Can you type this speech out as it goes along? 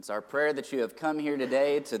It's our prayer that you have come here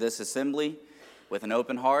today to this assembly with an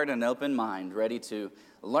open heart and an open mind, ready to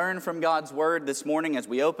learn from God's Word this morning as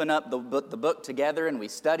we open up the book together and we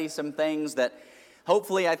study some things that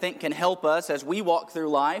hopefully I think can help us as we walk through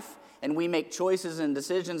life and we make choices and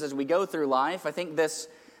decisions as we go through life. I think this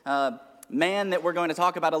man that we're going to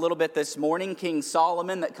talk about a little bit this morning, King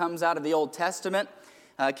Solomon, that comes out of the Old Testament.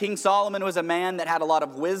 King Solomon was a man that had a lot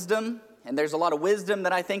of wisdom. And there's a lot of wisdom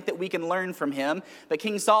that I think that we can learn from him. But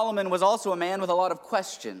King Solomon was also a man with a lot of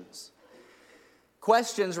questions.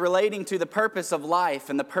 Questions relating to the purpose of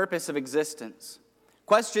life and the purpose of existence.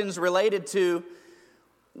 Questions related to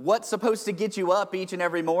what's supposed to get you up each and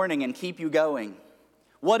every morning and keep you going.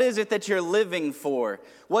 What is it that you're living for?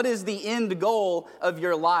 What is the end goal of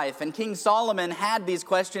your life? And King Solomon had these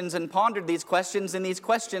questions and pondered these questions, and these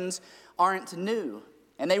questions aren't new.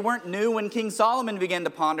 And they weren't new when King Solomon began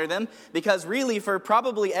to ponder them, because really for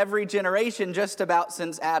probably every generation just about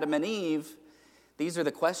since Adam and Eve, these are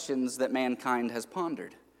the questions that mankind has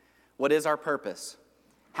pondered. What is our purpose?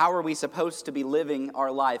 How are we supposed to be living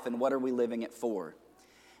our life, and what are we living it for?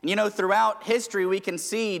 And you know, throughout history we can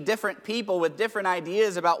see different people with different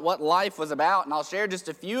ideas about what life was about, and I'll share just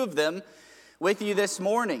a few of them with you this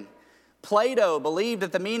morning. Plato believed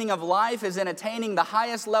that the meaning of life is in attaining the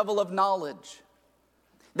highest level of knowledge.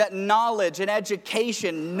 That knowledge and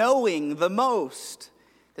education, knowing the most,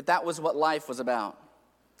 that was what life was about.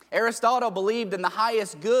 Aristotle believed in the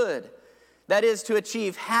highest good, that is to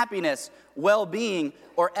achieve happiness, well-being,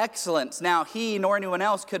 or excellence. Now, he nor anyone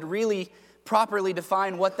else could really properly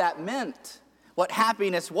define what that meant, what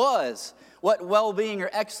happiness was, what well-being or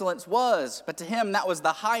excellence was. But to him, that was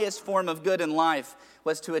the highest form of good in life,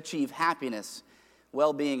 was to achieve happiness,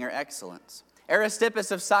 well-being, or excellence.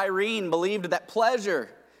 Aristippus of Cyrene believed that pleasure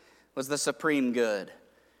was the supreme good.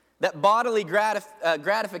 That bodily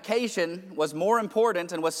gratification was more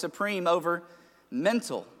important and was supreme over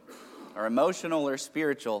mental or emotional or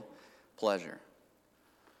spiritual pleasure.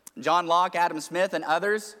 John Locke, Adam Smith, and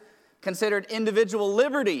others considered individual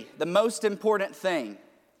liberty the most important thing.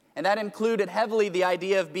 And that included heavily the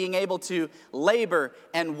idea of being able to labor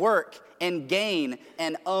and work and gain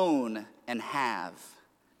and own and have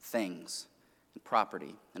things, and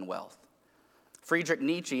property and wealth. Friedrich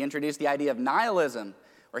Nietzsche introduced the idea of nihilism,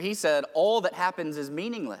 where he said, all that happens is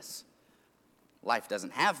meaningless. Life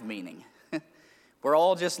doesn't have meaning. We're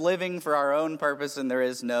all just living for our own purpose, and there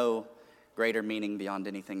is no greater meaning beyond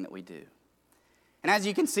anything that we do. And as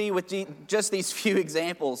you can see with just these few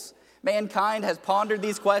examples, mankind has pondered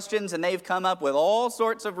these questions, and they've come up with all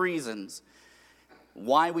sorts of reasons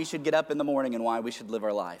why we should get up in the morning and why we should live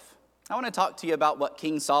our life. I want to talk to you about what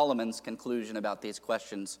King Solomon's conclusion about these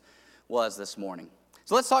questions was this morning.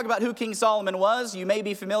 So let's talk about who King Solomon was. You may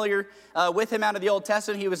be familiar with him out of the Old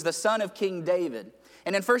Testament. He was the son of King David.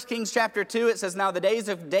 And in 1 Kings chapter 2, it says, "Now the days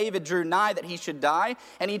of David drew nigh that he should die,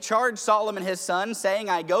 and he charged Solomon his son, saying,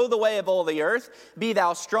 I go the way of all the earth. Be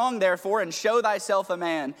thou strong, therefore, and show thyself a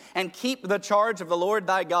man, and keep the charge of the Lord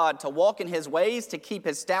thy God, to walk in his ways, to keep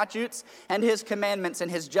his statutes, and his commandments, and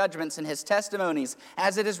his judgments, and his testimonies,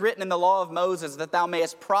 as it is written in the law of Moses, that thou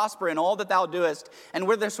mayest prosper in all that thou doest, and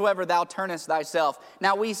whithersoever thou turnest thyself."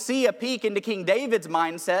 Now we see a peek into King David's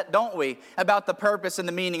mindset, don't we, about the purpose and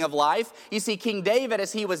the meaning of life. You see, King David,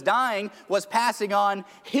 as he was dying, was passing on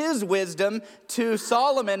his wisdom to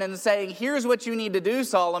Solomon and saying, here's what you need to do,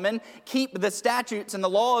 Solomon. Keep the statutes and the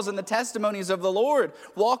laws and the testimonies of the Lord.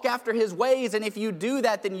 Walk after his ways, and if you do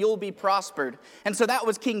that, then you'll be prospered. And so that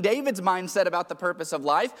was King David's mindset about the purpose of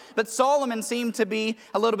life. But Solomon seemed to be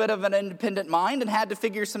a little bit of an independent mind and had to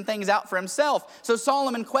figure some things out for himself. So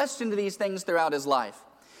Solomon questioned these things throughout his life.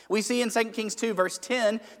 We see in 2 Kings 2, verse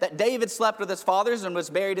 10, that David slept with his fathers and was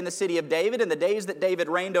buried in the city of David. And the days that David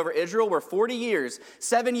reigned over Israel were 40 years.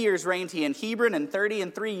 7 years reigned he in Hebron, and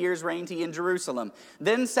 33 years reigned he in Jerusalem.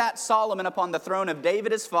 Then sat Solomon upon the throne of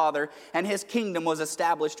David his father, and his kingdom was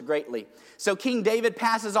established greatly. So King David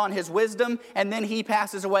passes on his wisdom, and then he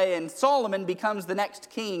passes away, and Solomon becomes the next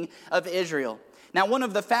king of Israel. Now, one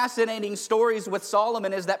of the fascinating stories with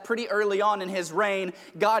Solomon is that pretty early on in his reign,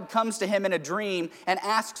 God comes to him in a dream and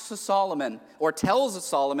asks Solomon, or tells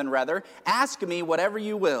Solomon rather, ask me whatever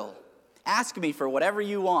you will. Ask me for whatever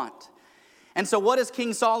you want. And so what does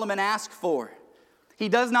King Solomon ask for? He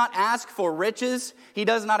does not ask for riches. He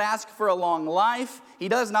does not ask for a long life. He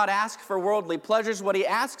does not ask for worldly pleasures. What he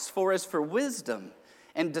asks for is for wisdom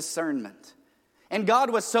and discernment. And God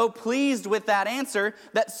was so pleased with that answer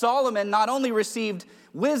that Solomon not only received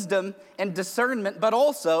wisdom and discernment, but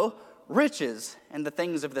also riches and the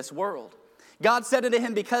things of this world. God said unto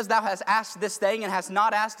him, because thou hast asked this thing, and hast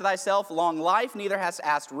not asked thyself long life, neither hast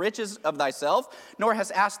asked riches of thyself, nor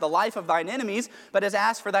hast asked the life of thine enemies, but hast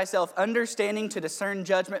asked for thyself understanding to discern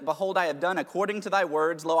judgment. Behold, I have done according to thy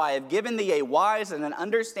words. Lo, I have given thee a wise and an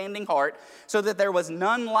understanding heart, so that there was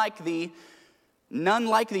none like thee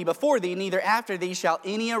before thee, neither after thee shall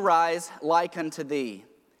any arise like unto thee.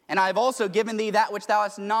 And I have also given thee that which thou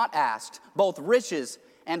hast not asked, both riches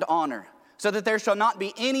and honor, so that there shall not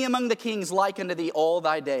be any among the kings like unto thee all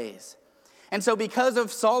thy days. And so because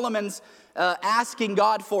of Solomon's asking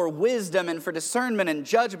God for wisdom and for discernment and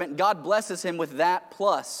judgment, God blesses him with that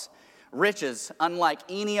plus riches, unlike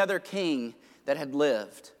any other king that had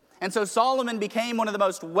lived. And so Solomon became one of the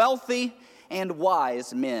most wealthy and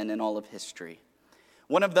wise men in all of history.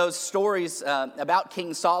 One of those stories about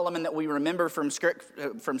King Solomon that we remember from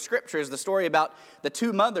Scripture is the story about the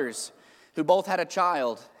two mothers who both had a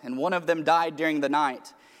child, and one of them died during the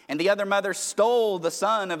night. And the other mother stole the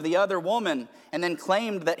son of the other woman and then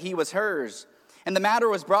claimed that he was hers. And the matter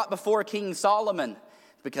was brought before King Solomon,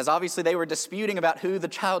 because obviously they were disputing about who the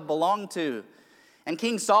child belonged to. And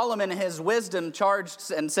King Solomon, in his wisdom,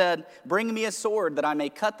 charged and said, bring me a sword that I may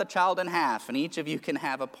cut the child in half, and each of you can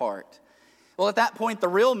have a part. Well, at that point, the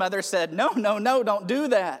real mother said, no, don't do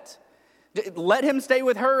that. Let him stay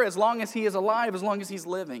with her as long as he is alive, as long as he's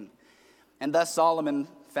living. And thus Solomon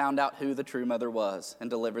found out who the true mother was and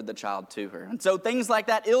delivered the child to her. And so things like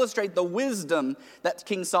that illustrate the wisdom that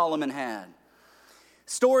King Solomon had.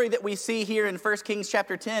 Story that we see here in 1 Kings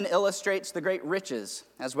chapter 10 illustrates the great riches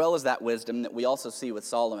as well as that wisdom that we also see with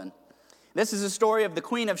Solomon. This is a story of the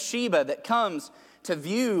Queen of Sheba that comes to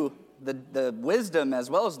view the wisdom as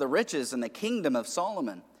well as the riches and the kingdom of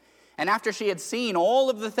Solomon. And after she had seen all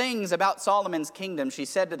of the things about Solomon's kingdom, she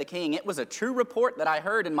said to the king, it was a true report that I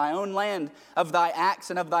heard in my own land of thy acts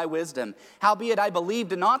and of thy wisdom. Howbeit I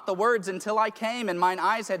believed not the words until I came, and mine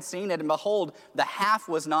eyes had seen it, and behold, the half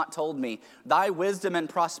was not told me. Thy wisdom and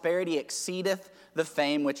prosperity exceedeth the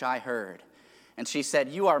fame which I heard. And she said,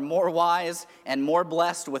 you are more wise and more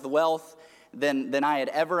blessed with wealth than I had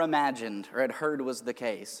ever imagined or had heard was the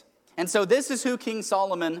case. And so this is who King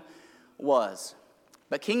Solomon was.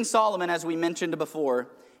 But King Solomon, as we mentioned before,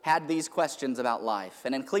 had these questions about life.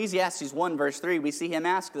 And in Ecclesiastes 1 verse 3, we see him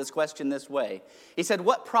ask this question this way. He said,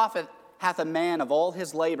 what profit hath a man of all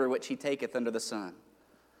his labor which he taketh under the sun?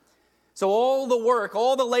 So all the work,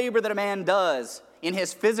 all the labor that a man does in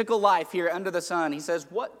his physical life here under the sun, he says,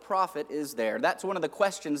 what profit is there? That's one of the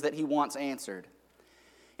questions that he wants answered.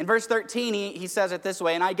 In verse 13, he says it this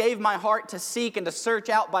way, and I gave my heart to seek and to search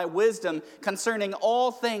out by wisdom concerning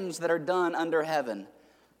all things that are done under heaven.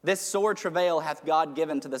 This sore travail hath God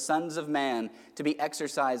given to the sons of man to be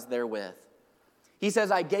exercised therewith. He says,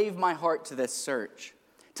 I gave my heart to this search,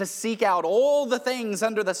 to seek out all the things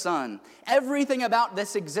under the sun. Everything about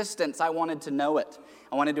this existence, I wanted to know it.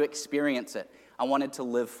 I wanted to experience it. I wanted to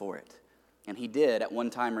live for it. And he did at one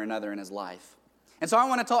time or another in his life. And so I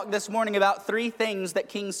want to talk this morning about three things that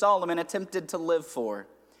King Solomon attempted to live for.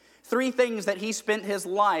 Three things that he spent his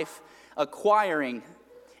life acquiring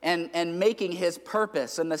and making his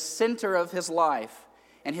purpose and the center of his life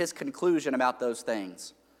and his conclusion about those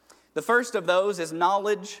things. The first of those is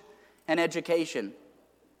knowledge and education.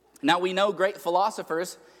 Now we know great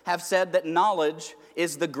philosophers have said that knowledge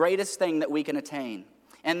is the greatest thing that we can attain,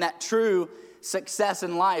 and that true success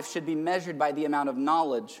in life should be measured by the amount of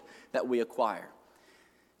knowledge that we acquire.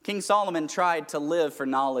 King Solomon tried to live for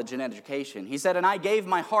knowledge and education. He said, and I gave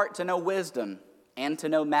my heart to know wisdom and to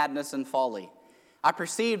know madness and folly. I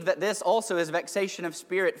perceived that this also is vexation of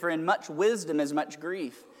spirit, for in much wisdom is much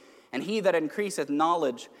grief, and he that increaseth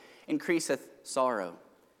knowledge increaseth sorrow.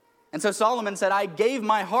 And so Solomon said, I gave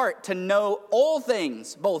my heart to know all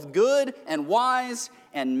things, both good and wise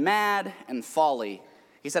and mad and folly.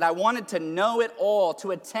 He said, I wanted to know it all,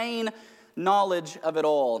 to attain knowledge of it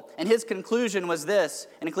all. And his conclusion was this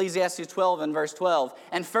in Ecclesiastes 12 and verse 12.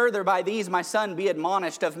 And further, by these my son be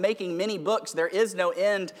admonished, of making many books there is no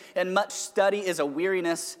end, and much study is a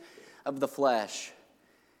weariness of the flesh.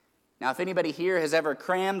 Now, if anybody here has ever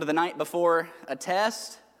crammed the night before a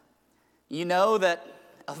test, you know that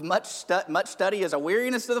much study is a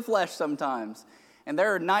weariness to the flesh sometimes. And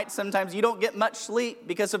there are nights sometimes you don't get much sleep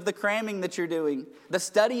because of the cramming that you're doing, the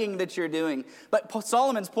studying that you're doing. But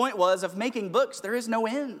Solomon's point was, of making books, there is no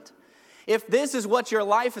end. If this is what your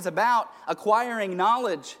life is about, acquiring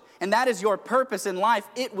knowledge and that is your purpose in life,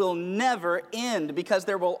 it will never end because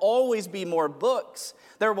there will always be more books.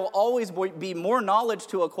 There will always be more knowledge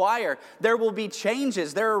to acquire. There will be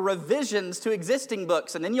changes. There are revisions to existing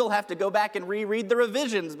books, and then you'll have to go back and reread the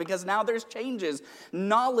revisions because now there's changes.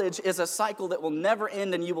 Knowledge is a cycle that will never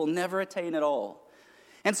end, and you will never attain it all.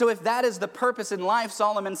 And so if that is the purpose in life,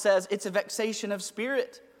 Solomon says, it's a vexation of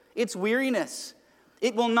spirit. It's weariness.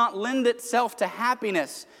 It will not lend itself to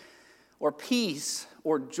happiness or peace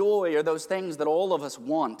or joy or those things that all of us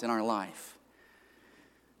want in our life.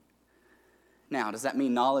 Now, does that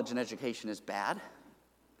mean knowledge and education is bad?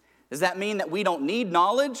 Does that mean that we don't need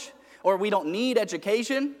knowledge or we don't need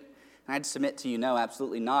education? And I'd submit to you, no,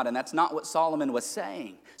 absolutely not. And that's not what Solomon was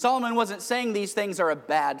saying. Solomon wasn't saying these things are a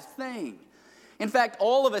bad thing. In fact,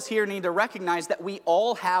 all of us here need to recognize that we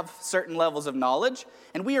all have certain levels of knowledge,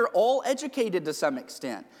 and we are all educated to some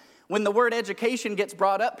extent. When the word education gets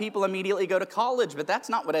brought up, people immediately go to college, but that's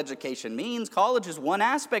not what education means. College is one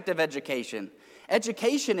aspect of education.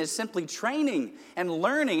 Education is simply training and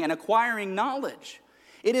learning and acquiring knowledge.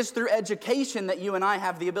 It is through education that you and I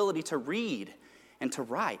have the ability to read and to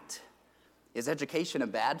write. Is education a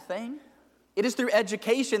bad thing? It is through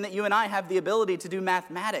education that you and I have the ability to do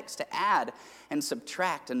mathematics, to add and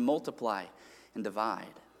subtract and multiply and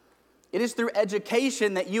divide. It is through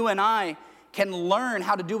education that you and I can learn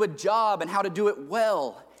how to do a job and how to do it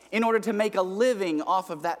well in order to make a living off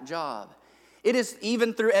of that job. It is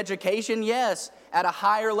even through education, yes, at a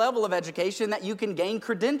higher level of education that you can gain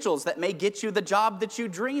credentials that may get you the job that you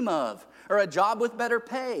dream of or a job with better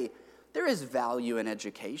pay. There is value in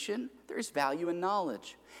education. There is value in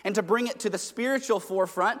knowledge. And to bring it to the spiritual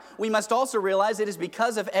forefront, we must also realize it is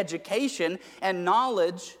because of education and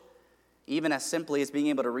knowledge, even as simply as being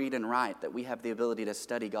able to read and write, that we have the ability to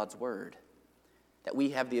study God's Word, that we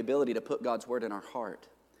have the ability to put God's Word in our heart.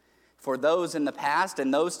 For those in the past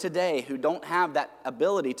and those today who don't have that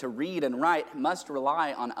ability to read and write must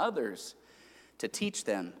rely on others to teach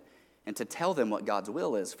them and to tell them what God's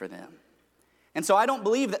will is for them. And so I don't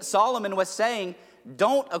believe that Solomon was saying,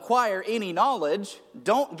 don't acquire any knowledge,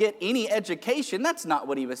 don't get any education. That's not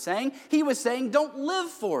what he was saying. He was saying, don't live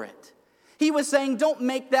for it. He was saying, don't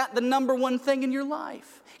make that the number one thing in your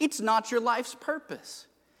life. It's not your life's purpose.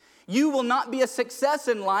 You will not be a success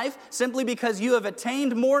in life simply because you have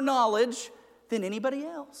attained more knowledge than anybody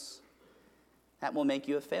else. That will make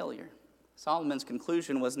you a failure. Solomon's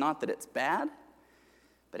conclusion was not that it's bad,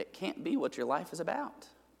 but it can't be what your life is about.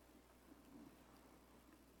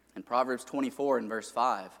 In Proverbs 24 and verse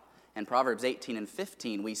 5, and Proverbs 18 and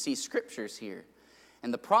 15, we see scriptures here.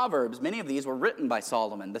 And the Proverbs, many of these were written by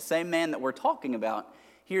Solomon, the same man that we're talking about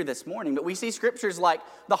here this morning. But we see scriptures like,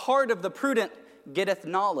 the heart of the prudent getteth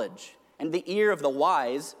knowledge, and the ear of the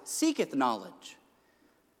wise seeketh knowledge.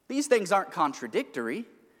 These things aren't contradictory.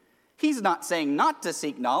 He's not saying not to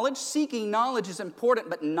seek knowledge. Seeking knowledge is important,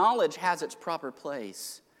 but knowledge has its proper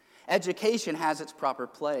place. Education has its proper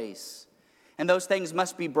place. And those things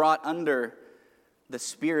must be brought under the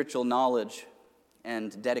spiritual knowledge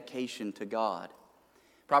and dedication to God.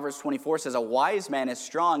 Proverbs 24 says, a wise man is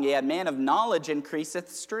strong, yea, a man of knowledge increaseth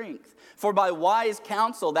strength. For by wise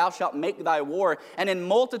counsel thou shalt make thy war, and in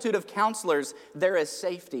multitude of counselors there is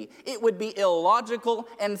safety. It would be illogical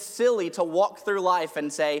and silly to walk through life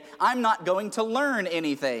and say, I'm not going to learn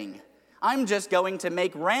anything. I'm just going to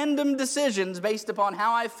make random decisions based upon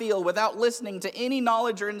how I feel without listening to any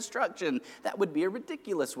knowledge or instruction. That would be a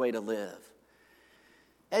ridiculous way to live.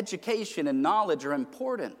 Education and knowledge are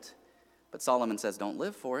important. But Solomon says, don't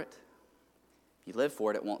live for it. If you live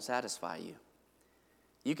for it, it won't satisfy you.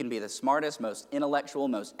 You can be the smartest, most intellectual,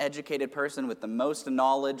 most educated person with the most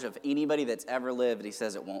knowledge of anybody that's ever lived. He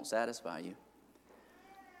says it won't satisfy you.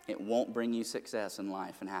 It won't bring you success in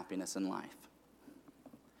life and happiness in life.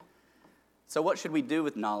 So what should we do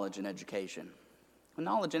with knowledge and education? Well,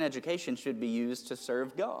 knowledge and education should be used to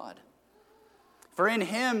serve God. For in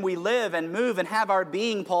him we live and move and have our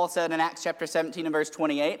being, Paul said in Acts chapter 17 and verse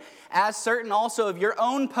 28, as certain also of your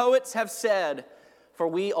own poets have said, for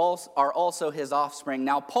we are also his offspring.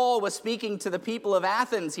 Now, Paul was speaking to the people of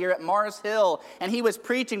Athens here at Mars Hill, and he was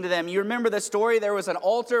preaching to them. You remember the story? There was an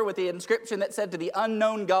altar with the inscription that said, to the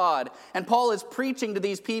unknown God. And Paul is preaching to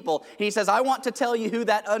these people. And he says, I want to tell you who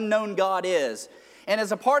that unknown God is. And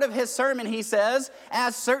as a part of his sermon, he says,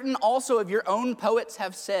 as certain also of your own poets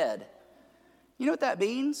have said. You know what that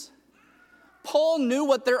means? Paul knew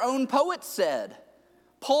what their own poets said.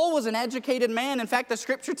 Paul was an educated man. In fact, the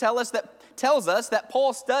scripture tells us that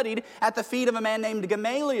Paul studied at the feet of a man named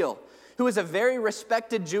Gamaliel, who was a very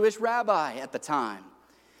respected Jewish rabbi at the time.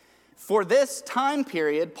 For this time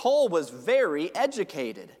period, Paul was very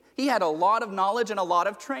educated. He had a lot of knowledge and a lot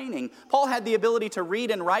of training. Paul had the ability to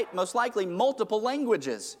read and write, most likely, multiple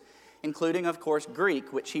languages, including, of course,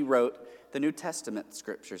 Greek, which he wrote the New Testament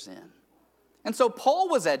scriptures in. And so Paul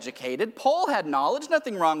was educated. Paul had knowledge,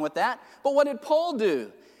 nothing wrong with that. But what did Paul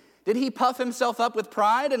do? Did he puff himself up with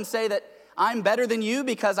pride and say that I'm better than you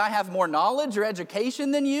because I have more knowledge or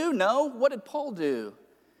education than you? No. What did Paul do?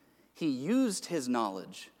 He used his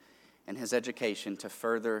knowledge and his education to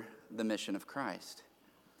further the mission of Christ.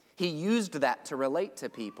 He used that to relate to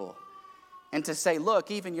people and to say,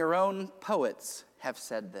 look, even your own poets have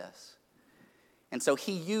said this. And so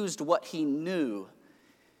he used what he knew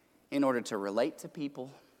in order to relate to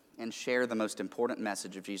people and share the most important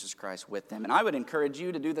message of Jesus Christ with them. And I would encourage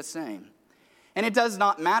you to do the same. And it does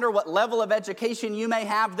not matter what level of education you may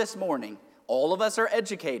have this morning. All of us are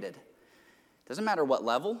educated. It doesn't matter what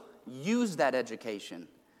level. Use that education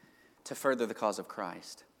to further the cause of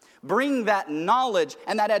Christ. Bring that knowledge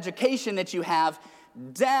and that education that you have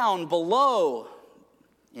down below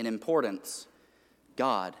in importance,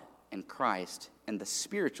 God and Christ and the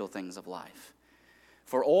spiritual things of life.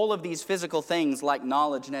 For all of these physical things, like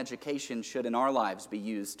knowledge and education, should in our lives be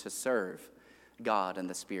used to serve God and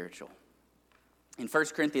the spiritual. In 1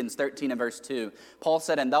 Corinthians 13 and verse 2, Paul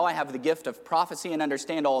said, and though I have the gift of prophecy and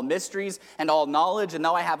understand all mysteries and all knowledge, and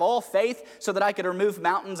though I have all faith so that I could remove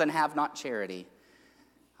mountains and have not charity,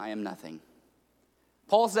 I am nothing.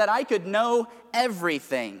 Paul said, I could know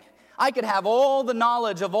everything. I could have all the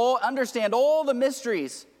knowledge of all, understand all the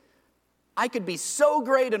mysteries. I could be so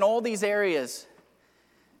great in all these areas.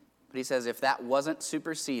 But he says, if that wasn't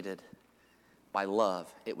superseded by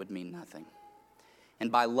love, it would mean nothing.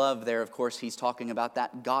 And by love there, of course, he's talking about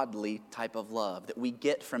that godly type of love that we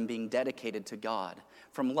get from being dedicated to God,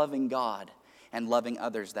 from loving God and loving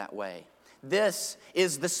others that way. This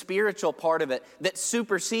is the spiritual part of it that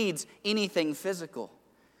supersedes anything physical.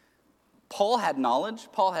 Paul had knowledge,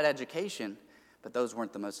 Paul had education, but those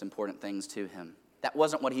weren't the most important things to him. That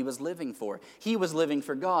wasn't what he was living for. He was living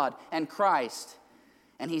for God and Christ.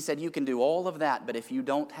 And he said, you can do all of that, but if you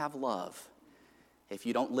don't have love, if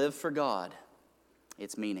you don't live for God,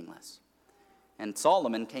 it's meaningless. And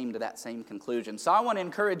Solomon came to that same conclusion. So I want to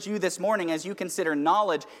encourage you this morning as you consider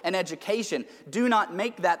knowledge and education, do not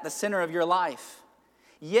make that the center of your life.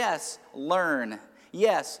 Yes, learn.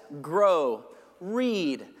 Yes, grow.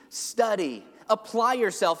 Read. Study. Apply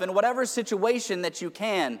yourself in whatever situation that you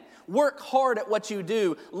can. Work hard at what you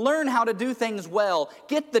do. Learn how to do things well.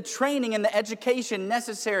 Get the training and the education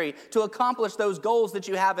necessary to accomplish those goals that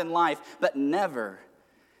you have in life. But never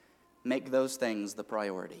make those things the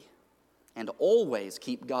priority. And always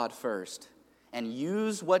keep God first and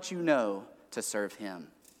use what you know to serve Him.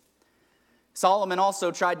 Solomon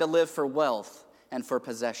also tried to live for wealth and for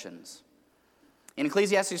possessions. In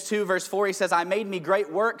Ecclesiastes 2, verse 4, he says, I made me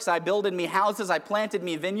great works, I builded me houses, I planted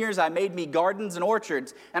me vineyards, I made me gardens and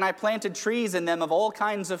orchards, and I planted trees in them of all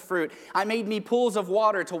kinds of fruit. I made me pools of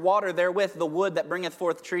water to water therewith the wood that bringeth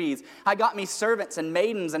forth trees. I got me servants and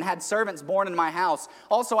maidens, and had servants born in my house.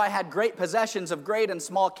 Also I had great possessions of great and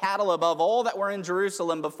small cattle above all that were in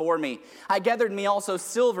Jerusalem before me. I gathered me also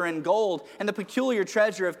silver and gold, and the peculiar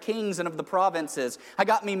treasure of kings and of the provinces. I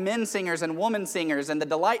got me men singers and woman singers, and the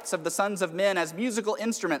delights of the sons of men as musical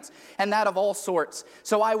instruments, and that of all sorts.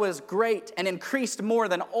 So I was great and increased more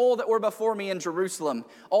than all that were before me in Jerusalem.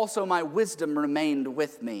 Also my wisdom remained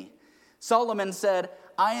with me. Solomon said,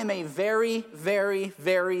 I am a very, very,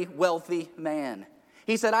 very wealthy man.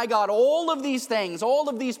 He said, I got all of these things, all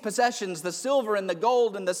of these possessions, the silver and the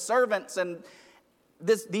gold and the servants and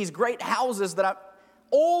these great houses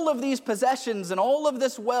all of these possessions and all of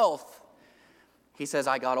this wealth. He says,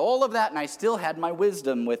 I got all of that and I still had my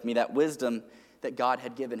wisdom with me, that wisdom that God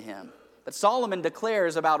had given him. But Solomon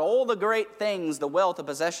declares about all the great things, the wealth of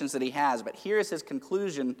possessions that he has. But here's his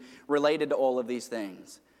conclusion related to all of these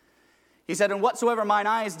things. He said, and whatsoever mine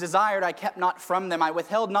eyes desired, I kept not from them. I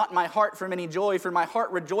withheld not my heart from any joy, for my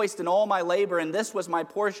heart rejoiced in all my labor, and this was my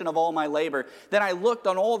portion of all my labor. Then I looked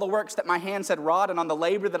on all the works that my hands had wrought, and on the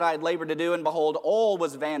labor that I had labored to do, and behold, all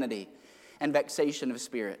was vanity and vexation of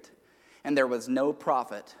spirit, and there was no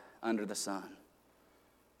profit under the sun.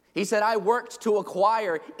 He said, I worked to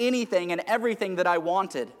acquire anything and everything that I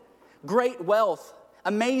wanted. Great wealth,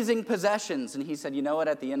 amazing possessions. And he said, you know what,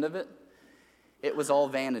 at the end of it, it was all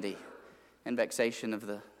vanity and vexation of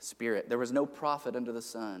the spirit. There was no profit under the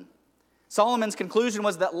sun. Solomon's conclusion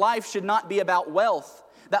was that life should not be about wealth,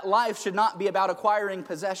 that life should not be about acquiring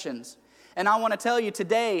possessions. And I want to tell you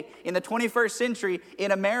today, in the 21st century,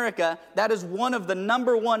 in America, that is one of the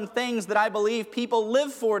number one things that I believe people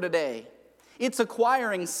live for today. It's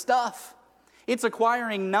acquiring stuff. It's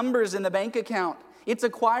acquiring numbers in the bank account. It's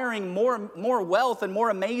acquiring more wealth and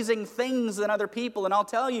more amazing things than other people. And I'll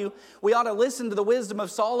tell you, we ought to listen to the wisdom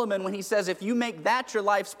of Solomon when he says, if you make that your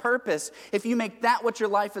life's purpose, if you make that what your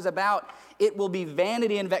life is about, it will be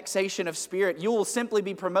vanity and vexation of spirit. You will simply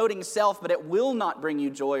be promoting self, but it will not bring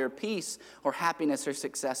you joy or peace or happiness or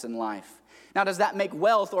success in life. Now, does that make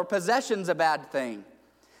wealth or possessions a bad thing?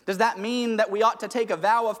 Does that mean that we ought to take a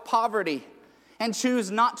vow of poverty and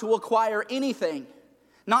choose not to acquire anything,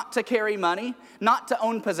 not to carry money, not to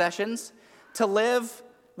own possessions, to live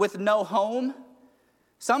with no home?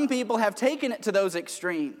 Some people have taken it to those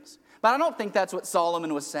extremes, but I don't think that's what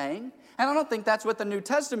Solomon was saying, and I don't think that's what the New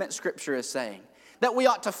Testament scripture is saying, that we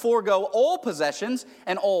ought to forego all possessions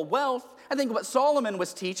and all wealth. I think what Solomon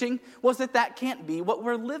was teaching was that can't be what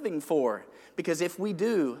we're living for, because if we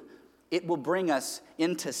do, it will bring us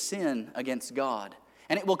into sin against God,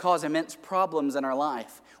 and it will cause immense problems in our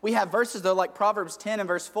life. We have verses, though, like Proverbs 10 and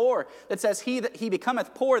verse 4, that says, he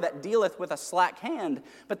becometh poor that dealeth with a slack hand,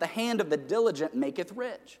 but the hand of the diligent maketh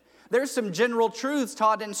rich. There's some general truths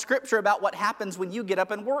taught in Scripture about what happens when you get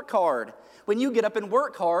up and work hard. When you get up and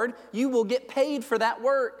work hard, you will get paid for that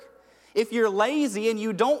work. If you're lazy and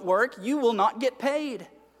you don't work, you will not get paid.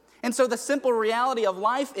 And so the simple reality of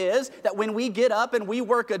life is that when we get up and we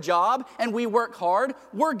work a job and we work hard,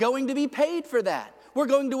 we're going to be paid for that. We're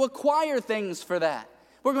going to acquire things for that.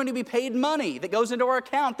 We're going to be paid money that goes into our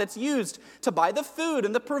account that's used to buy the food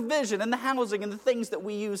and the provision and the housing and the things that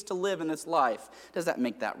we use to live in this life. Does that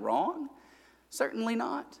make that wrong? Certainly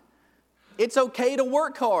not. It's okay to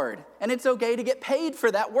work hard, and it's okay to get paid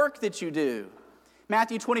for that work that you do.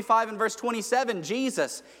 Matthew 25 and verse 27,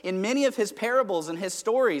 Jesus, in many of his parables and his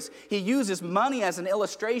stories, he uses money as an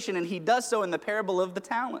illustration, and he does so in the parable of the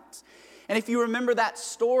talents. And if you remember that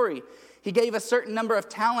story, he gave a certain number of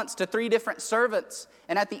talents to 3 different servants.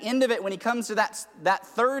 And at the end of it, when he comes to that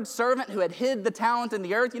third servant who had hid the talent in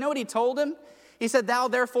the earth, you know what he told him? He said, thou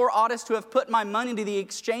therefore oughtest to have put my money to the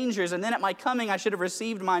exchangers, and then at my coming I should have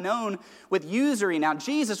received mine own with usury. Now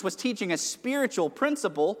Jesus was teaching a spiritual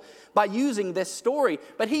principle by using this story,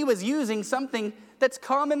 but he was using something that's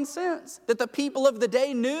common sense, that the people of the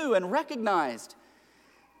day knew and recognized.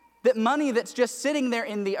 That money that's just sitting there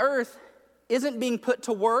in the earth isn't being put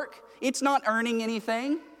to work. It's not earning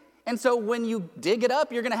anything. And so when you dig it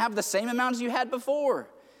up, you're going to have the same amount as you had before.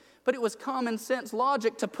 But it was common sense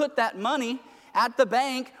logic to put that money at the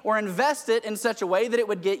bank or invest it in such a way that it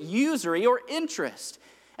would get usury or interest.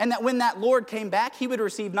 And that when that Lord came back, he would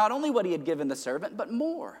receive not only what he had given the servant, but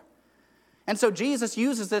more. And so Jesus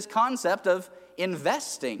uses this concept of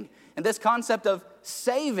investing and this concept of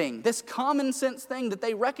saving, this common sense thing that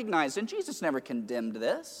they recognized. And Jesus never condemned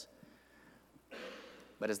this.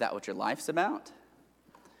 But is that what your life's about?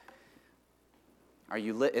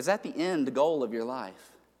 Is that the end goal of your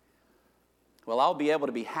life? Well, I'll be able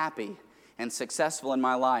to be happy and successful in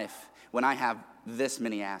my life when I have this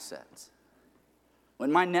many assets.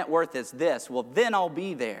 When my net worth is this, well, then I'll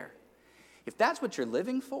be there. If that's what you're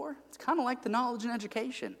living for, it's kind of like the knowledge and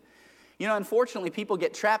education. You know, unfortunately, people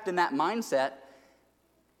get trapped in that mindset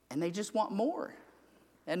and they just want more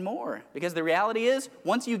and more. Because the reality is,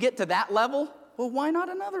 once you get to that level, well, why not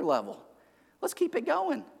another level? Let's keep it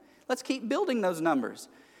going. Let's keep building those numbers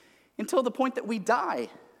until the point that we die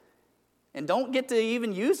and don't get to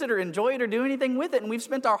even use it or enjoy it or do anything with it. And we've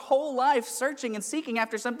spent our whole life searching and seeking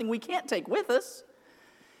after something we can't take with us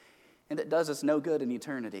and that does us no good in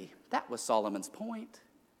eternity. That was Solomon's point.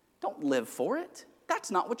 Don't live for it.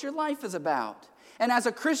 That's not what your life is about. And as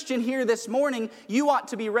a Christian here this morning, you ought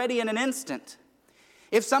to be ready in an instant.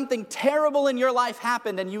 If something terrible in your life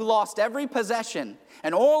happened and you lost every possession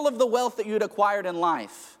and all of the wealth that you'd acquired in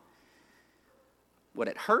life, would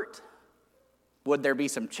it hurt? Would there be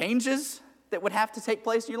some changes that would have to take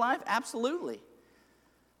place in your life? Absolutely.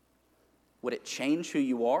 Would it change who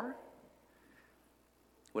you are?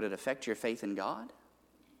 Would it affect your faith in God?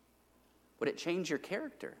 Would it change your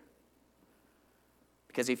character?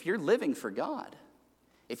 Because if you're living for God,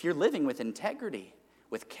 if you're living with integrity,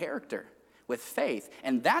 with character, with faith,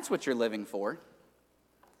 and that's what you're living for,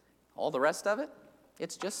 all the rest of it,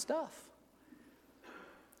 it's just stuff.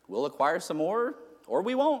 We'll acquire some more, or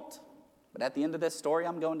we won't. But at the end of this story,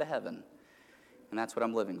 I'm going to heaven, and that's what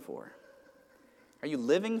I'm living for. Are you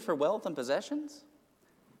living for wealth and possessions?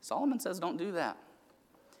 Solomon says don't do that.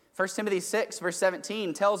 1 Timothy 6, verse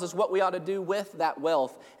 17 tells us what we ought to do with that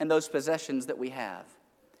wealth and those possessions that we have.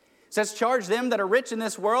 It says, charge them that are rich in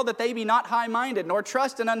this world that they be not high-minded, nor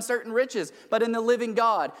trust in uncertain riches, but in the living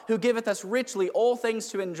God, who giveth us richly all things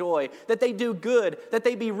to enjoy, that they do good, that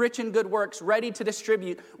they be rich in good works, ready to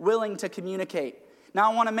distribute, willing to communicate.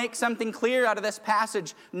 Now I want to make something clear out of this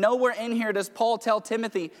passage. Nowhere in here does Paul tell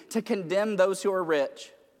Timothy to condemn those who are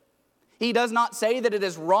rich. He does not say that it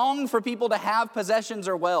is wrong for people to have possessions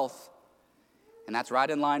or wealth. And that's right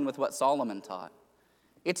in line with what Solomon taught.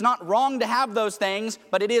 It's not wrong to have those things,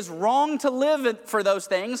 but it is wrong to live for those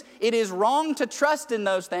things. It is wrong to trust in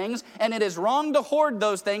those things, and it is wrong to hoard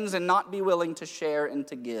those things and not be willing to share and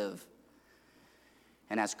to give.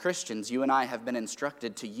 And as Christians, you and I have been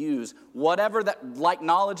instructed to use whatever that, like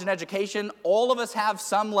knowledge and education, all of us have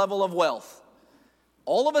some level of wealth.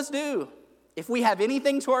 All of us do. If we have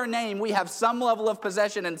anything to our name, we have some level of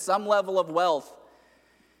possession and some level of wealth.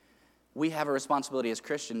 We have a responsibility as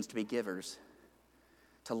Christians to be givers,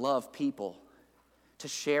 to love people, to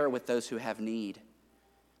share with those who have need.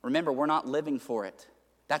 Remember, we're not living for it.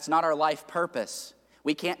 That's not our life purpose.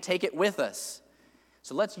 We can't take it with us.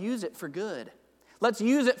 So let's use it for good. Let's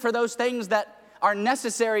use it for those things that are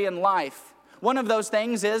necessary in life. One of those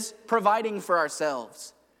things is providing for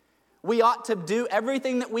ourselves. We ought to do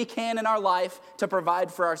everything that we can in our life to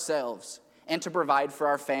provide for ourselves and to provide for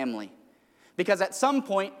our family. Because at some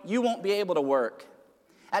point, you won't be able to work.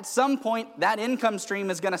 At some point, that income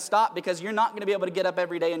stream is going to stop because you're not going to be able to get up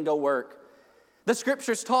every day and go work. The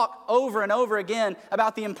scriptures talk over and over again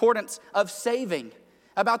about the importance of saving,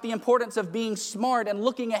 about the importance of being smart and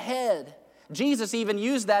looking ahead. Jesus even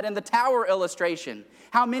used that in the tower illustration.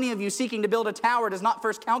 How many of you seeking to build a tower does not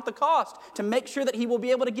first count the cost to make sure that he will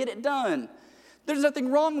be able to get it done? There's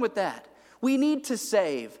nothing wrong with that. We need to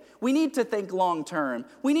save. We need to think long term.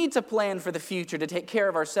 We need to plan for the future to take care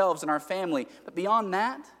of ourselves and our family. But beyond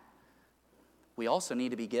that, we also need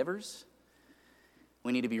to be givers.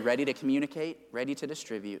 We need to be ready to communicate, ready to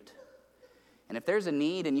distribute. And if there's a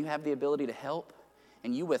need and you have the ability to help,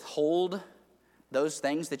 and you withhold those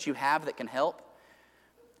things that you have that can help,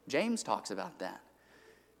 James talks about that.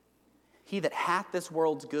 He that hath this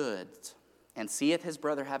world's goods and seeth his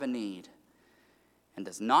brother have a need and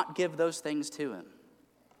does not give those things to him,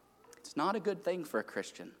 it's not a good thing for a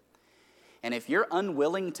Christian. And if you're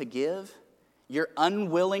unwilling to give, you're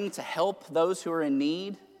unwilling to help those who are in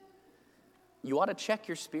need, you ought to check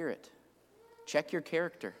your spirit, check your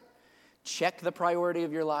character, check the priority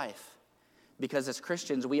of your life. Because as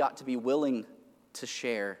Christians, we ought to be willing to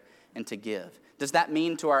share and to give. Does that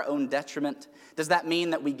mean to our own detriment? Does that mean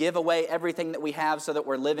that we give away everything that we have so that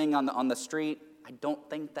we're living on the street? I don't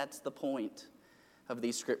think that's the point of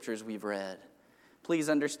these scriptures we've read. Please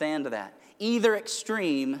understand that. Either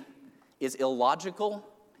extreme is illogical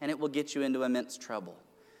and it will get you into immense trouble.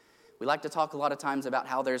 We like to talk a lot of times about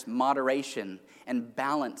how there's moderation and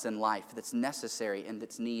balance in life that's necessary and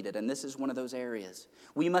that's needed. And this is one of those areas.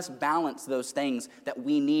 We must balance those things that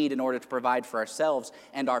we need in order to provide for ourselves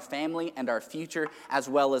and our family and our future, as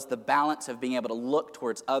well as the balance of being able to look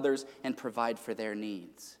towards others and provide for their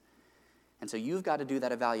needs. And so you've got to do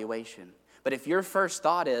that evaluation. But if your first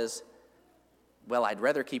thought is, well, I'd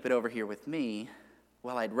rather keep it over here with me,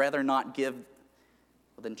 well, I'd rather not give,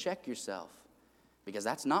 well, then check yourself. Because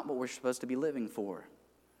that's not what we're supposed to be living for.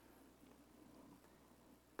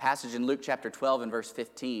 Passage in Luke chapter 12 and verse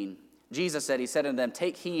 15. Jesus said, he said unto them,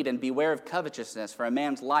 take heed and beware of covetousness, for a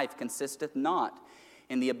man's life consisteth not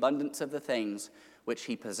in the abundance of the things which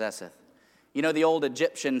he possesseth. You know the old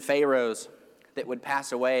Egyptian pharaohs that would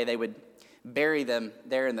pass away, they would bury them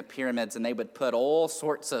there in the pyramids, and they would put all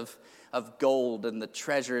sorts of gold and the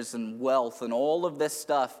treasures and wealth and all of this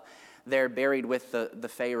stuff there buried with the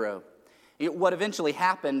pharaoh. What eventually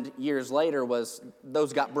happened years later was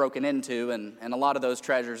those got broken into, and a lot of those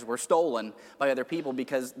treasures were stolen by other people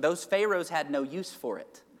because those pharaohs had no use for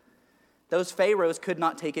it. Those pharaohs could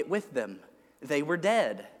not take it with them. They were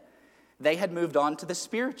dead. They had moved on to the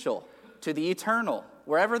spiritual, to the eternal,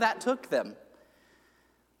 wherever that took them.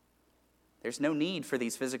 There's no need for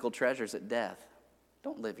these physical treasures at death.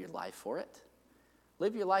 Don't live your life for it.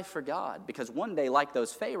 Live your life for God, because one day, like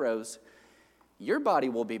those pharaohs, your body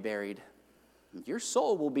will be buried. Your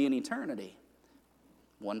soul will be in eternity,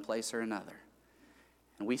 one place or another.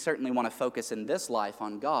 And we certainly want to focus in this life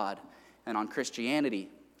on God and on Christianity,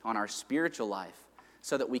 on our spiritual life,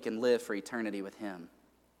 so that we can live for eternity with Him.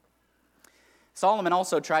 Solomon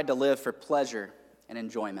also tried to live for pleasure and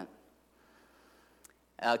enjoyment.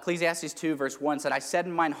 Ecclesiastes 2 verse 1 said, I said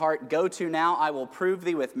in mine heart, go to now, I will prove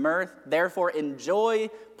thee with mirth, therefore enjoy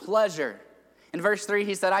pleasure. In verse 3,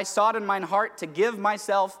 he said, I sought in mine heart to give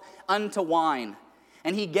myself unto wine.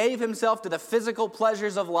 And he gave himself to the physical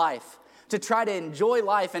pleasures of life, to try to enjoy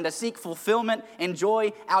life and to seek fulfillment and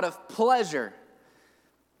joy out of pleasure.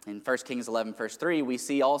 In 1 Kings 11, verse 3, we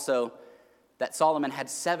see also that Solomon had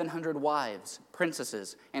 700 wives,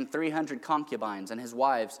 princesses, and 300 concubines, and his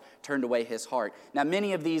wives turned away his heart. Now,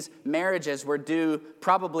 many of these marriages were due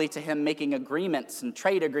probably to him making agreements and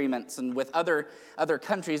trade agreements and with other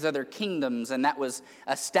countries, other kingdoms, and that was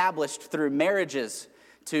established through marriages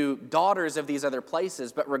to daughters of these other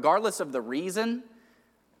places. But regardless of the reason,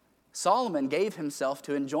 Solomon gave himself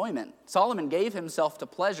to enjoyment. Solomon gave himself to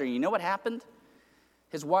pleasure. You know what happened?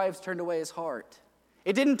 His wives turned away his heart.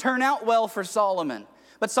 It didn't turn out well for Solomon.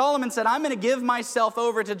 But Solomon said, I'm going to give myself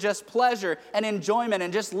over to just pleasure and enjoyment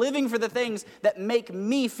and just living for the things that make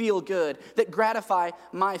me feel good, that gratify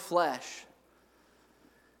my flesh.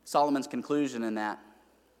 Solomon's conclusion in that,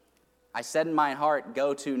 I said in my heart,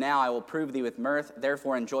 go to now, I will prove thee with mirth,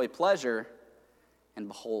 therefore enjoy pleasure, and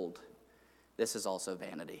behold, this is also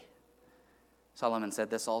vanity. Solomon said,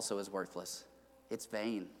 this also is worthless. It's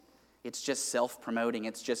vain. It's just self-promoting.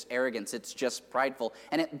 It's just arrogance. It's just prideful.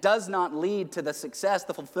 And it does not lead to the success,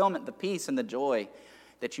 the fulfillment, the peace, and the joy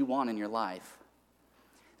that you want in your life.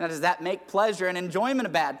 Now, does that make pleasure and enjoyment a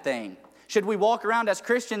bad thing? Should we walk around as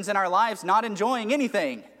Christians in our lives not enjoying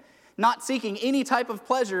anything, not seeking any type of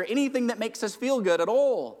pleasure, anything that makes us feel good at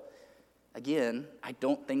all? Again, I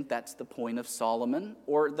don't think that's the point of Solomon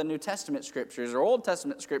or the New Testament scriptures or Old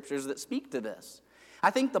Testament scriptures that speak to this. I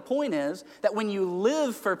think the point is that when you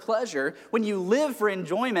live for pleasure, when you live for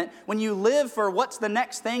enjoyment, when you live for what's the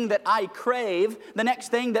next thing that I crave, the next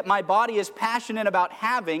thing that my body is passionate about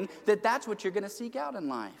having, that's what you're going to seek out in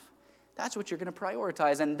life. That's what you're going to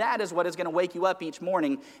prioritize, and that is what is going to wake you up each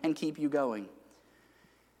morning and keep you going.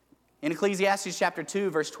 In Ecclesiastes chapter 2,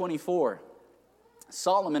 verse 24,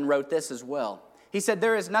 Solomon wrote this as well. He said,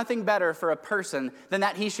 there is nothing better for a person than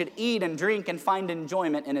that he should eat and drink and find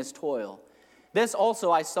enjoyment in his toil. This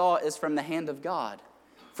also I saw is from the hand of God.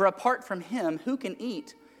 For apart from him, who can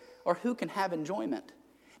eat or who can have enjoyment?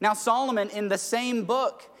 Now Solomon, in the same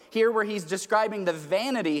book, here where he's describing the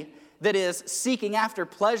vanity that is seeking after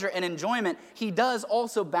pleasure and enjoyment, he does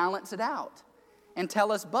also balance it out and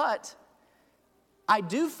tell us, but I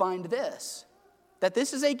do find this, that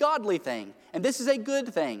this is a godly thing and this is a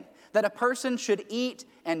good thing, that a person should eat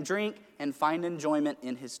and drink and find enjoyment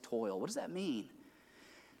in his toil. What does that mean?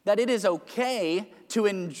 That it is okay to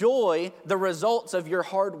enjoy the results of your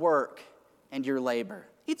hard work and your labor.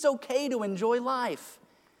 It's okay to enjoy life.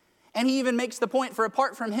 And he even makes the point, for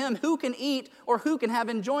apart from him, who can eat or who can have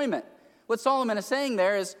enjoyment? What Solomon is saying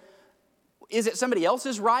there is it somebody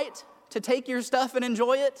else's right to take your stuff and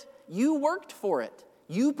enjoy it? You worked for it.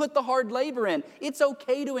 You put the hard labor in. It's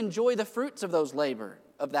okay to enjoy the fruits of that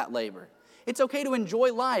labor. It's okay to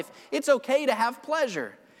enjoy life. It's okay to have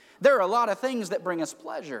pleasure. There are a lot of things that bring us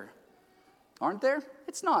pleasure, aren't there?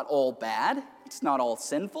 It's not all bad. It's not all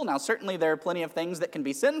sinful. Now, certainly there are plenty of things that can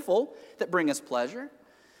be sinful that bring us pleasure.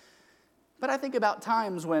 But I think about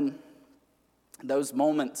times when those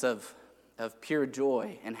moments of pure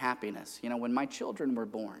joy and happiness, when my children were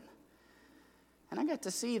born, and I got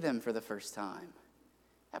to see them for the first time.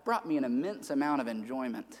 That brought me an immense amount of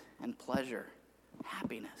enjoyment and pleasure,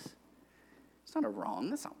 happiness. It's not a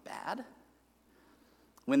wrong. That's not bad.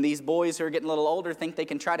 When these boys who are getting a little older think they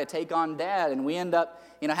can try to take on dad, and we end up,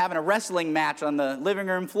 having a wrestling match on the living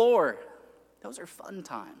room floor. Those are fun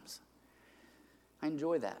times. I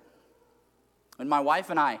enjoy that. When my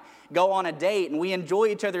wife and I go on a date and we enjoy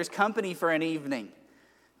each other's company for an evening,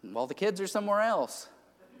 while the kids are somewhere else,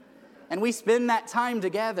 and we spend that time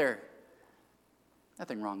together,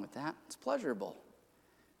 nothing wrong with that. It's pleasurable.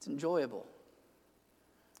 It's enjoyable.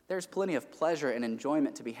 There's plenty of pleasure and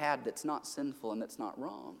enjoyment to be had that's not sinful and that's not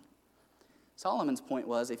wrong. Solomon's point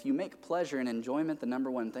was, if you make pleasure and enjoyment the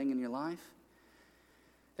number one thing in your life,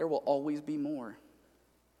 there will always be more.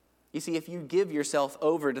 You see, if you give yourself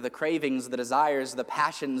over to the cravings, the desires, the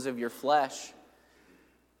passions of your flesh,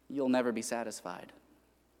 you'll never be satisfied.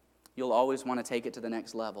 You'll always want to take it to the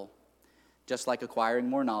next level. Just like acquiring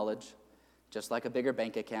more knowledge, just like a bigger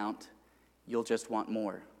bank account, you'll just want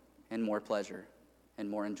more and more pleasure and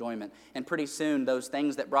more enjoyment. And pretty soon, those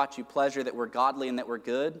things that brought you pleasure, that were godly and that were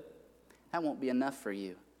good, that won't be enough for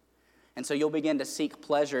you. And so you'll begin to seek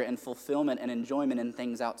pleasure and fulfillment and enjoyment in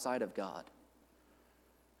things outside of God.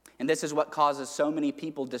 And this is what causes so many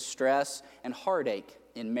people distress and heartache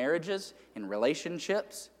in marriages, in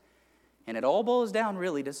relationships. And it all boils down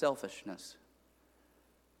really to selfishness.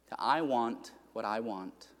 I want what I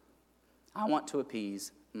want. I want to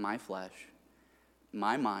appease my flesh,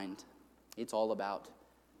 my mind. It's all about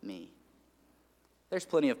me. There's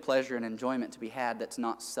plenty of pleasure and enjoyment to be had that's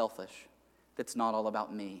not selfish, that's not all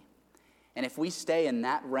about me. And if we stay in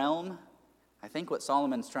that realm, I think what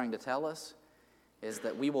Solomon's trying to tell us is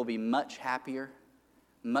that we will be much happier,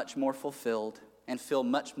 much more fulfilled and feel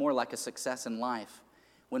much more like a success in life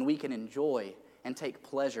when we can enjoy and take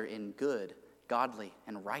pleasure in good, godly,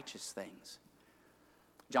 and righteous things.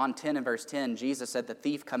 John 10 and verse 10, Jesus said, "The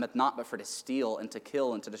thief cometh not but for to steal and to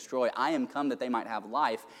kill and to destroy. I am come that they might have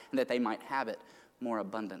life and that they might have it more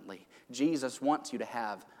abundantly." Jesus wants you to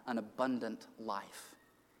have an abundant life.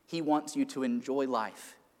 He wants you to enjoy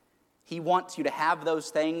life. He wants you to have those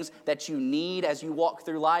things that you need as you walk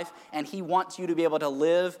through life, and He wants you to be able to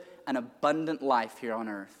live an abundant life here on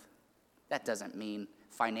earth. That doesn't mean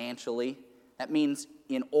financially. That means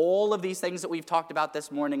in all of these things that we've talked about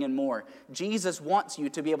this morning and more. Jesus wants you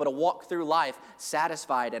to be able to walk through life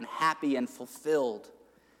satisfied and happy and fulfilled.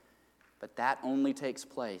 But that only takes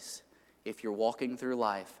place if you're walking through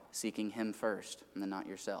life seeking Him first and then not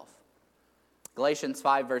yourself. Galatians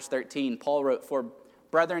 5 verse 13, Paul wrote, "For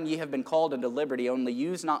brethren, ye have been called unto liberty, only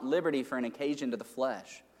use not liberty for an occasion to the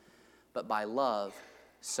flesh, but by love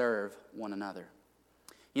serve one another."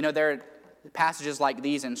 You know, there are passages like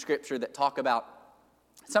these in Scripture that talk about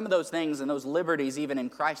some of those things and those liberties even in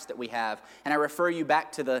Christ that we have. And I refer you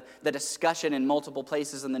back to the discussion in multiple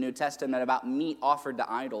places in the New Testament about meat offered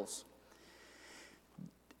to idols.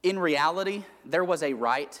 In reality, there was a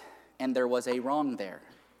right and there was a wrong there.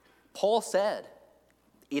 Paul said,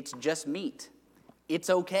 it's just meat. It's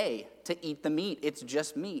okay to eat the meat. It's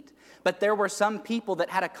just meat. But there were some people that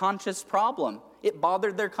had a conscious problem. It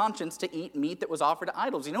bothered their conscience to eat meat that was offered to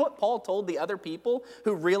idols. You know what Paul told the other people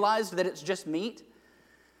who realized that it's just meat?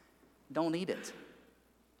 Don't eat it.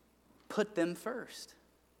 Put them first.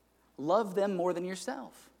 Love them more than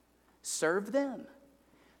yourself. Serve them.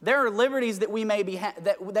 There are liberties that we may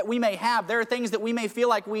that we may have. There are things that we may feel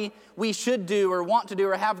like we should do or want to do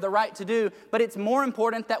or have the right to do. But it's more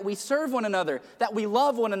important that we serve one another, that we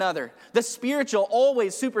love one another. The spiritual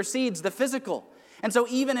always supersedes the physical. And so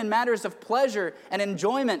even in matters of pleasure and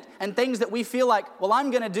enjoyment and things that we feel like, well, I'm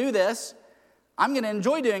going to do this. I'm going to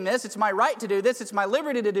enjoy doing this. It's my right to do this. It's my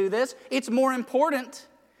liberty to do this. It's more important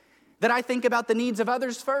that I think about the needs of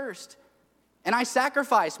others first. And I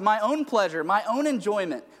sacrifice my own pleasure, my own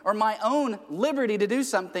enjoyment, or my own liberty to do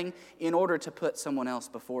something in order to put someone else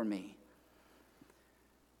before me.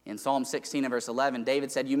 In Psalm 16 and verse 11,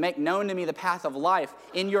 David said, "You make known to me the path of life.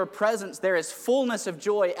 In your presence there is fullness of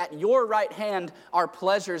joy. At your right hand are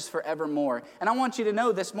pleasures forevermore." And I want you to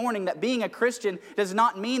know this morning that being a Christian does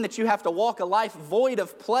not mean that you have to walk a life void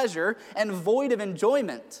of pleasure and void of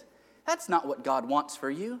enjoyment. That's not what God wants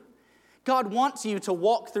for you. God wants you to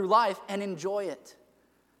walk through life and enjoy it.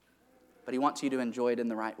 But He wants you to enjoy it in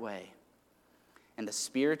the right way. And the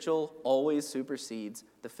spiritual always supersedes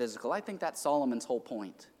the physical. I think that's Solomon's whole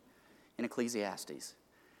point in Ecclesiastes.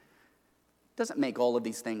 Doesn't make all of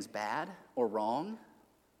these things bad or wrong,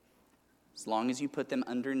 as long as you put them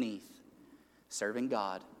underneath serving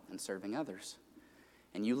God and serving others.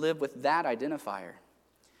 And you live with that identifier.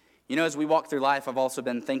 You know, as we walk through life, I've also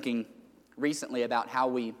been thinking recently about how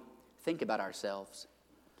we think about ourselves.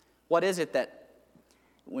 What is it that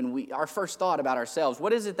our first thought about ourselves,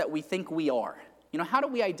 what is it that we think we are? You know, how do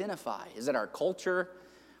we identify? Is it our culture,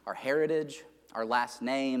 our heritage, our last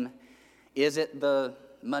name? Is it the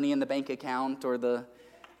money in the bank account or the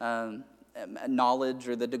knowledge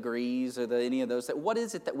or the degrees or any of those? What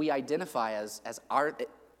is it that we identify as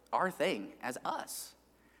our thing, as us?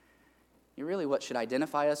 Really, what should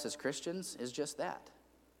identify us as Christians is just that,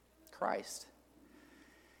 Christ.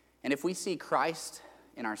 And if we see Christ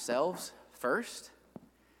in ourselves first,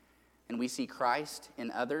 and we see Christ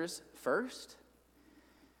in others first,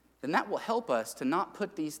 then that will help us to not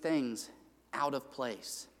put these things out of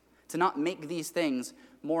place, to not make these things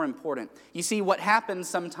more important. You see, what happens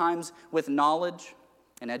sometimes with knowledge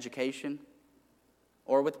and education,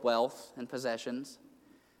 or with wealth and possessions,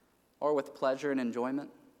 or with pleasure and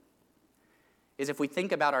enjoyment, is if we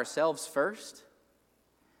think about ourselves first,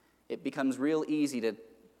 it becomes real easy to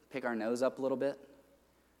pick our nose up a little bit,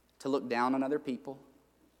 to look down on other people,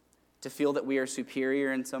 to feel that we are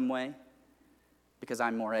superior in some way because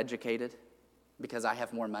I'm more educated, because I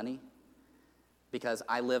have more money, because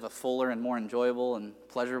I live a fuller and more enjoyable and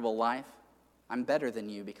pleasurable life. I'm better than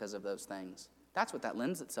you because of those things. That's what that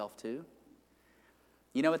lends itself to.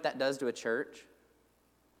 You know what that does to a church?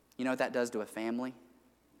 You know what that does to a family?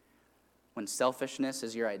 When selfishness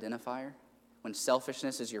is your identifier, when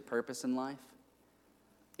selfishness is your purpose in life,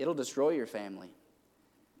 it'll destroy your family.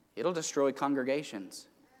 It'll destroy congregations.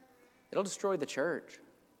 It'll destroy the church.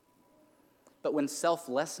 But when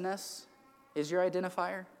selflessness is your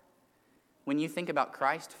identifier, when you think about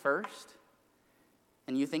Christ first,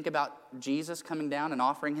 and you think about Jesus coming down and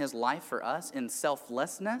offering His life for us in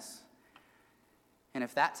selflessness, And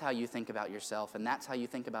if that's how you think about yourself and that's how you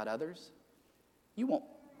think about others, you won't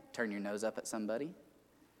turn your nose up at somebody.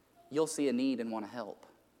 You'll see a need and want to help.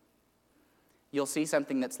 You'll see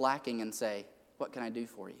something that's lacking and say, what can I do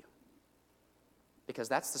for you? Because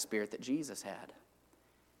that's the spirit that Jesus had.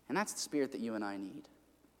 And that's the spirit that you and I need.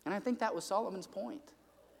 And I think that was Solomon's point.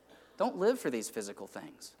 Don't live for these physical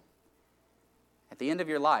things. At the end of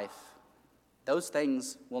your life, those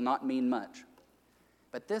things will not mean much.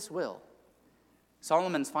 But this will.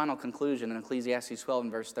 Solomon's final conclusion in Ecclesiastes 12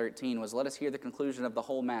 and verse 13 was, let us hear the conclusion of the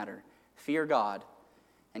whole matter. Fear God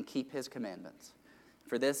and keep his commandments.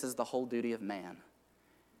 For this is the whole duty of man.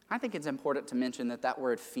 I think it's important to mention that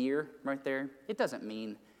word fear right there, it doesn't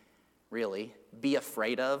mean, really, be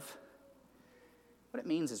afraid of. What it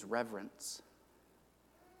means is reverence,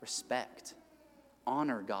 respect,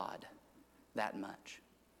 honor God that much.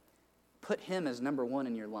 Put him as number one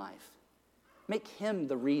in your life. Make him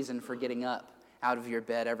the reason for getting up out of your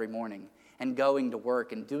bed every morning and going to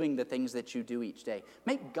work and doing the things that you do each day.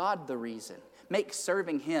 Make God the reason. Make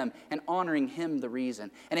serving him and honoring him the reason.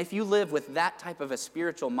 And if you live with that type of a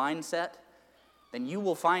spiritual mindset, then you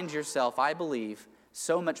will find yourself, I believe,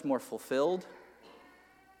 so much more fulfilled,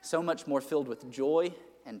 so much more filled with joy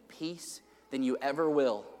and peace than you ever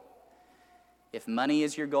will if money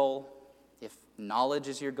is your goal, if knowledge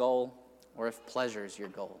is your goal, or if pleasure is your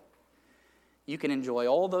goal. You can enjoy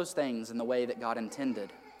all those things in the way that God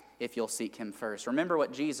intended if you'll seek him first. Remember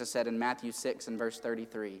what Jesus said in Matthew 6 and verse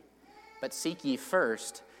 33. But seek ye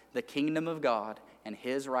first the kingdom of God and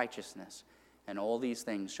his righteousness, and all these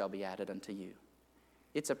things shall be added unto you.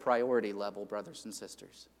 It's a priority level, brothers and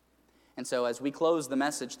sisters. And so as we close the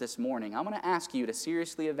message this morning, I want to ask you to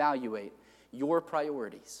seriously evaluate your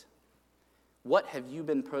priorities. What have you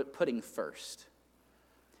been putting first?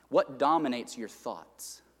 What dominates your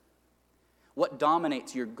thoughts? What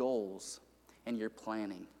dominates your goals and your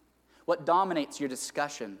planning? What dominates your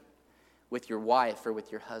discussion with your wife or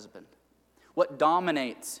with your husband? What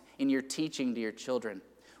dominates in your teaching to your children?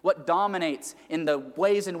 What dominates in the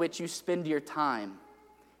ways in which you spend your time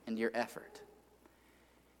and your effort?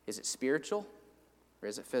 Is it spiritual or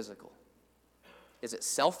is it physical? Is it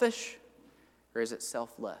selfish or is it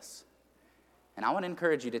selfless? And I want to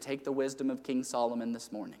encourage you to take the wisdom of King Solomon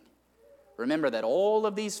this morning. Remember that all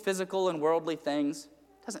of these physical and worldly things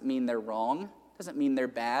doesn't mean they're wrong, doesn't mean they're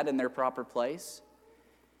bad in their proper place.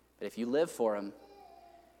 But if you live for them,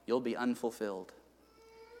 you'll be unfulfilled.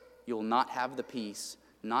 You'll not have the peace,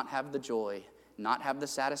 not have the joy, not have the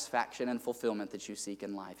satisfaction and fulfillment that you seek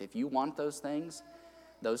in life. If you want those things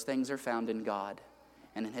are found in God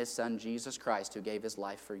and in his Son, Jesus Christ, who gave his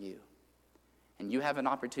life for you. And you have an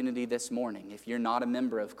opportunity this morning, if you're not a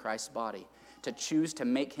member of Christ's body, to choose to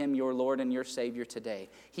make him your Lord and your Savior today.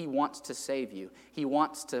 He wants to save you. He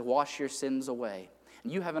wants to wash your sins away.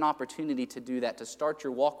 And you have an opportunity to do that, to start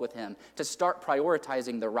your walk with him, to start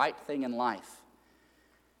prioritizing the right thing in life.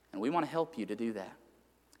 And we want to help you to do that.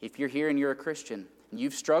 If you're here and you're a Christian, and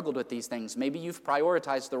you've struggled with these things, maybe you've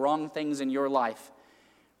prioritized the wrong things in your life,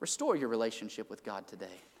 restore your relationship with God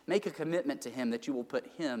today. Make a commitment to him that you will put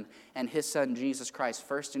him and his Son, Jesus Christ,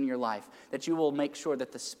 first in your life, that you will make sure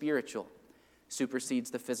that the spiritual supersedes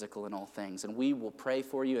the physical in all things. And we will pray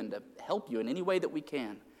for you and to help you in any way that we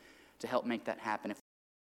can to help make that happen. If